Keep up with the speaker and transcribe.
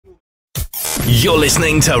You're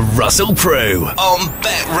listening to Russel Prue on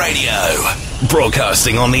BETT Radio,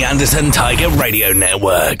 broadcasting on the Anderton Tiger Radio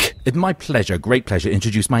Network. It's my pleasure, great pleasure, to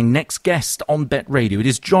introduce my next guest on BETT Radio. It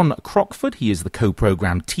is John Crockford. He is the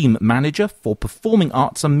co-programme team manager for Performing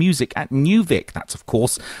Arts and Music at NEWVIC. That's, of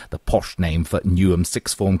course, the posh name for Newham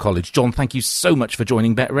Sixth Form College. John, thank you so much for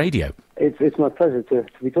joining BETT Radio. It's my pleasure to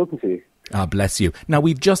be talking to you. Ah, bless you. Now,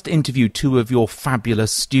 we've just interviewed two of your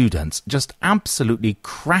fabulous students, just absolutely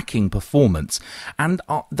cracking performance, and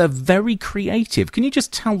they're very creative. Can you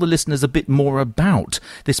just tell the listeners a bit more about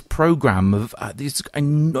this programme, of this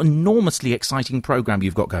enormously exciting programme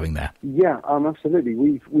you've got going there? Yeah, absolutely.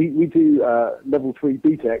 We do level 3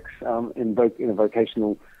 BTECs in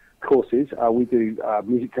vocational courses. We do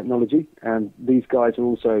music technology, and these guys are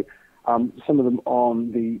also some of them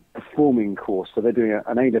on the performing course, so they're doing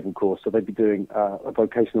an A-level course, so they'd be doing a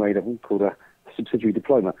vocational A-level called a subsidiary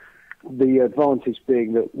diploma. The advantage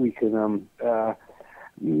being that we can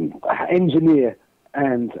engineer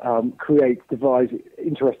and devise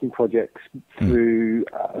interesting projects through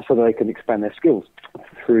so that they can expand their skills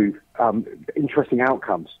through interesting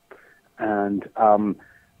outcomes. And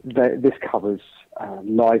this covers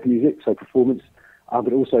live music, so performance,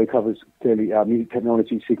 but also covers clearly music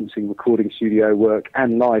technology, sequencing, recording, studio work,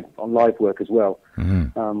 and live work as well.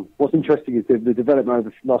 Mm-hmm. What's interesting is the development over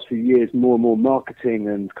the last few years, more and more marketing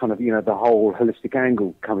and kind of, the whole holistic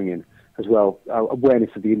angle coming in as well,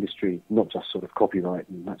 awareness of the industry, not just sort of copyright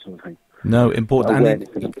and that sort of thing. No, important.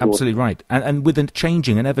 Absolutely right. And with an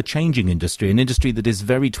ever-changing industry, an industry that is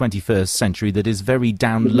very 21st century, that is very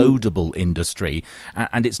downloadable industry,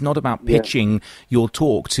 and it's not about pitching your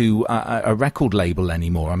talk to a record label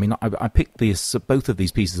anymore. I mean, I picked both of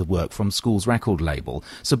these pieces of work from School's record label.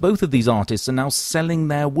 So both of these artists are now selling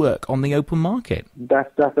their work on the open market.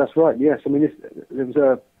 That's right, yes. I mean, there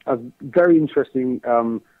was a very interesting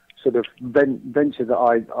sort of venture that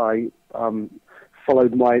I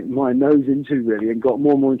followed my nose into, really, and got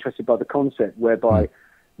more and more interested by the concept, whereby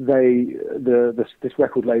this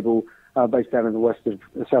record label based down in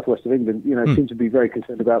the southwest of England, seemed to be very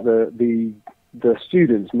concerned about the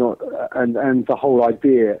students, and the whole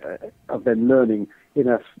idea of them learning in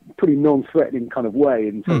a pretty non-threatening kind of way,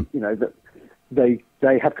 and that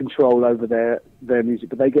they have control over their music,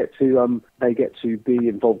 but they get to be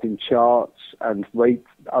involved in charts and rate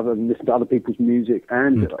and listen to other people's music,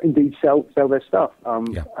 and indeed sell their stuff,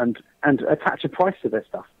 and attach a price to their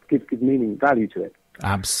stuff, give meaning, value to it.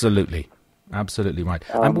 Absolutely right.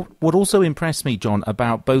 And what also impressed me, John,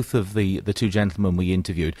 about both of the two gentlemen we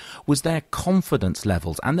interviewed was their confidence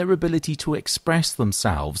levels and their ability to express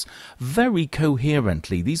themselves very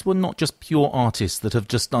coherently. These were not just pure artists that have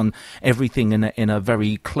just done everything in a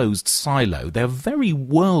very closed silo. They're very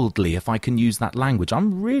worldly, if I can use that language.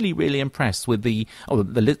 I'm really, really impressed with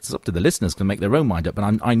it's up to the listeners to make their own mind up,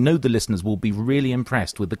 but I know the listeners will be really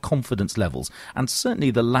impressed with the confidence levels and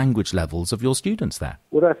certainly the language levels of your students there.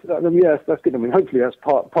 Well, that's good. I mean, hopefully that's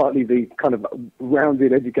partly the kind of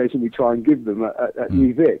rounded education we try and give them at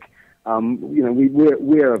NEWVIC.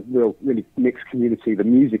 We're a really mixed community. The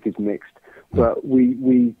music is mixed, but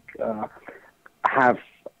we have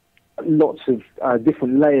lots of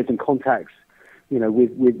different layers and contacts,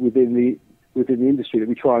 within the industry, that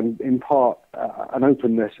we try and impart an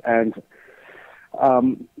openness and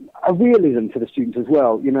a realism to the students as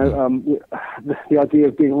well. The idea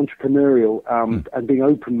of being entrepreneurial and being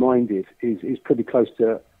open-minded is pretty close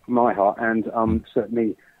to my heart, and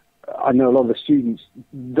certainly I know a lot of the students,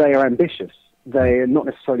 they are ambitious. They are not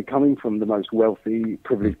necessarily coming from the most wealthy,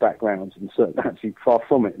 privileged backgrounds, and certainly actually far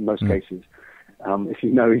from it in most cases, if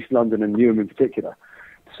you know East London and Newham in particular.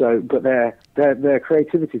 So, but their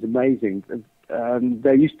creativity is amazing.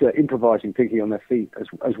 They're used to improvising, thinking on their feet,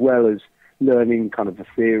 as well as learning kind of the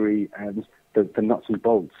theory and the nuts and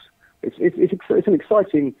bolts. It's an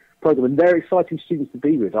exciting program, and they're exciting students to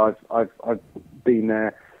be with. I've been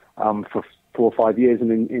there for 4 or 5 years,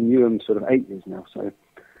 and in Newham sort of 8 years now. So,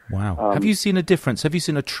 wow. Have you seen a difference? Have you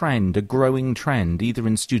seen a trend, a growing trend, either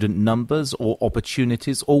in student numbers or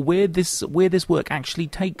opportunities, or where this work actually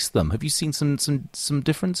takes them? Have you seen some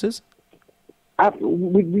differences?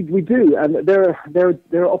 We do, and there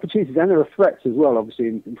are opportunities and there are threats as well. Obviously,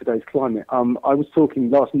 in today's climate, I was talking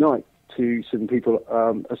last night to some people,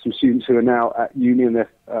 some students who are now at uni and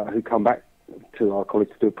who come back to our college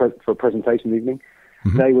to do for a presentation evening.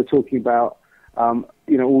 Mm-hmm. They were talking about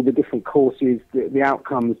all the different courses, the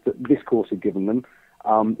outcomes that this course had given them.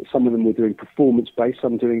 Some of them were doing performance-based,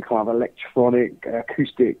 some doing kind of electronic,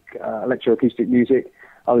 acoustic, electroacoustic music.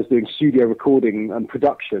 Others doing studio recording and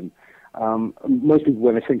production. Most people,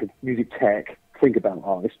 when they think of music tech, think about,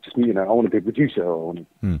 it's just, I want to be a producer or,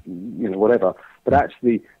 whatever. But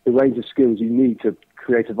actually, the range of skills you need to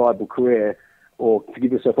create a viable career or to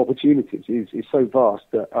give yourself opportunities is so vast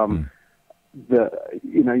that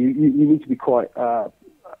you need to be quite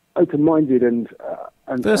open-minded and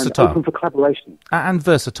versatile, open for collaboration. And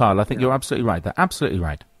versatile. I think you're absolutely right there. Absolutely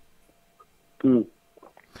right. And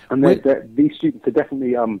these students are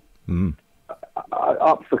definitely up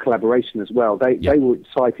for collaboration as well. They were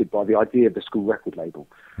excited by the idea of the school record label,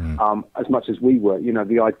 as much as we were.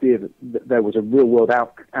 The idea that there was a real-world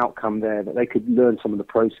outcome there, that they could learn some of the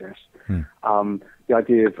process. The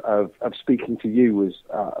idea of speaking to you was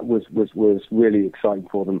really exciting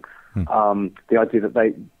for them. The idea that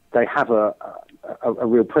they have a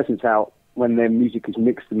real presence out when their music is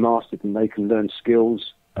mixed and mastered, and they can learn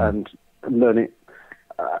skills and learn it.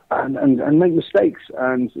 And make mistakes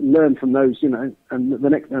and learn from those, and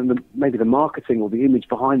maybe the marketing or the image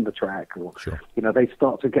behind the track, or they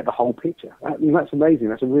start to get the whole picture. That's amazing.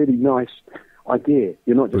 That's a really nice idea.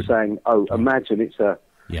 You're not just saying, imagine it's a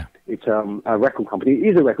record company. It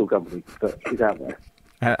is a record company that is out there.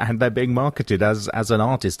 And they're being marketed as an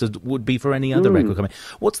artist, as would be for any other record company.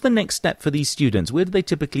 What's the next step for these students? Where do they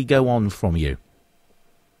typically go on from you?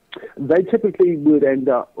 They typically would end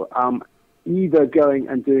up either going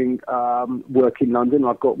and doing work in London.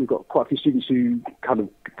 We've got quite a few students who kind of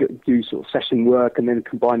do sort of session work and then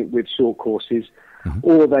combine it with short courses,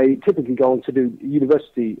 or they typically go on to do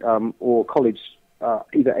university or college,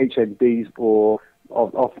 either HNDs or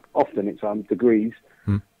often it's degrees,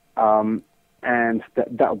 and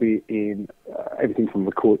that'll be in everything from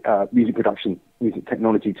music production, music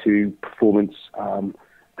technology to performance.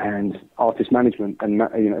 And artist management and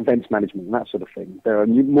events management and that sort of thing. There are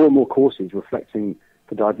more and more courses reflecting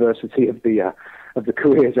the diversity of the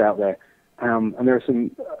careers out there, and there are some.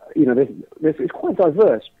 It's quite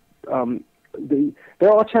diverse.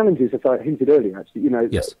 There are challenges, as I hinted earlier. Actually,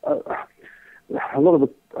 yes. A lot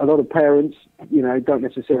of parents, don't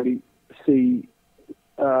necessarily see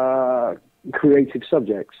creative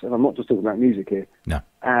subjects, and I'm not just talking about music here,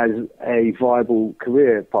 as a viable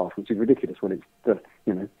career path, which is ridiculous when it's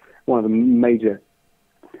one of the major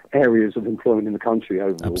areas of employment in the country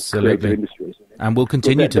overall. Absolutely. Creative industries. And will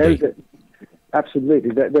continue to be.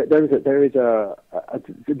 Absolutely. There is a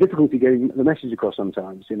difficulty getting the message across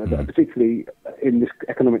sometimes, particularly in this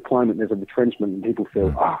economic climate. There's a retrenchment and people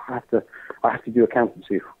feel, I have to do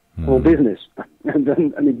accountancy or business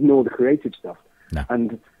and ignore the creative stuff. No.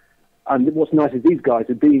 And what's nice is these guys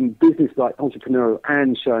are being business-like, entrepreneurial,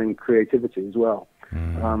 and showing creativity as well.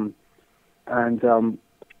 I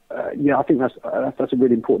think that's a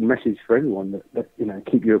really important message for everyone, that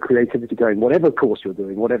keep your creativity going, whatever course you're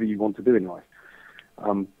doing, whatever you want to do in life.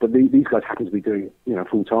 But these guys happen to be doing it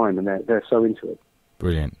full time, and they're so into it.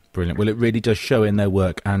 Brilliant. Well, it really does show in their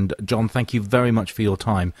work. And John, thank you very much for your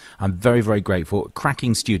time. I'm very, very grateful.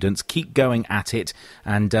 Cracking students, keep going at it,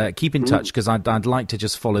 and keep in touch, because I'd like to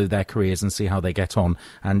just follow their careers and see how they get on.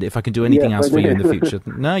 And if I can do anything else for you in the future,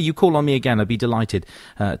 you call on me again. I'd be delighted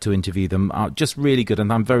to interview them. Just really good,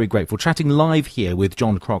 and I'm very grateful. Chatting live here with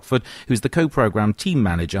John Crockford, who's the co-programme team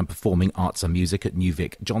manager and performing arts and music at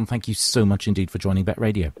NewVic. John, thank you so much indeed for joining BETT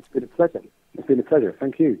Radio. It's been a pleasure.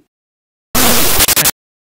 Thank you.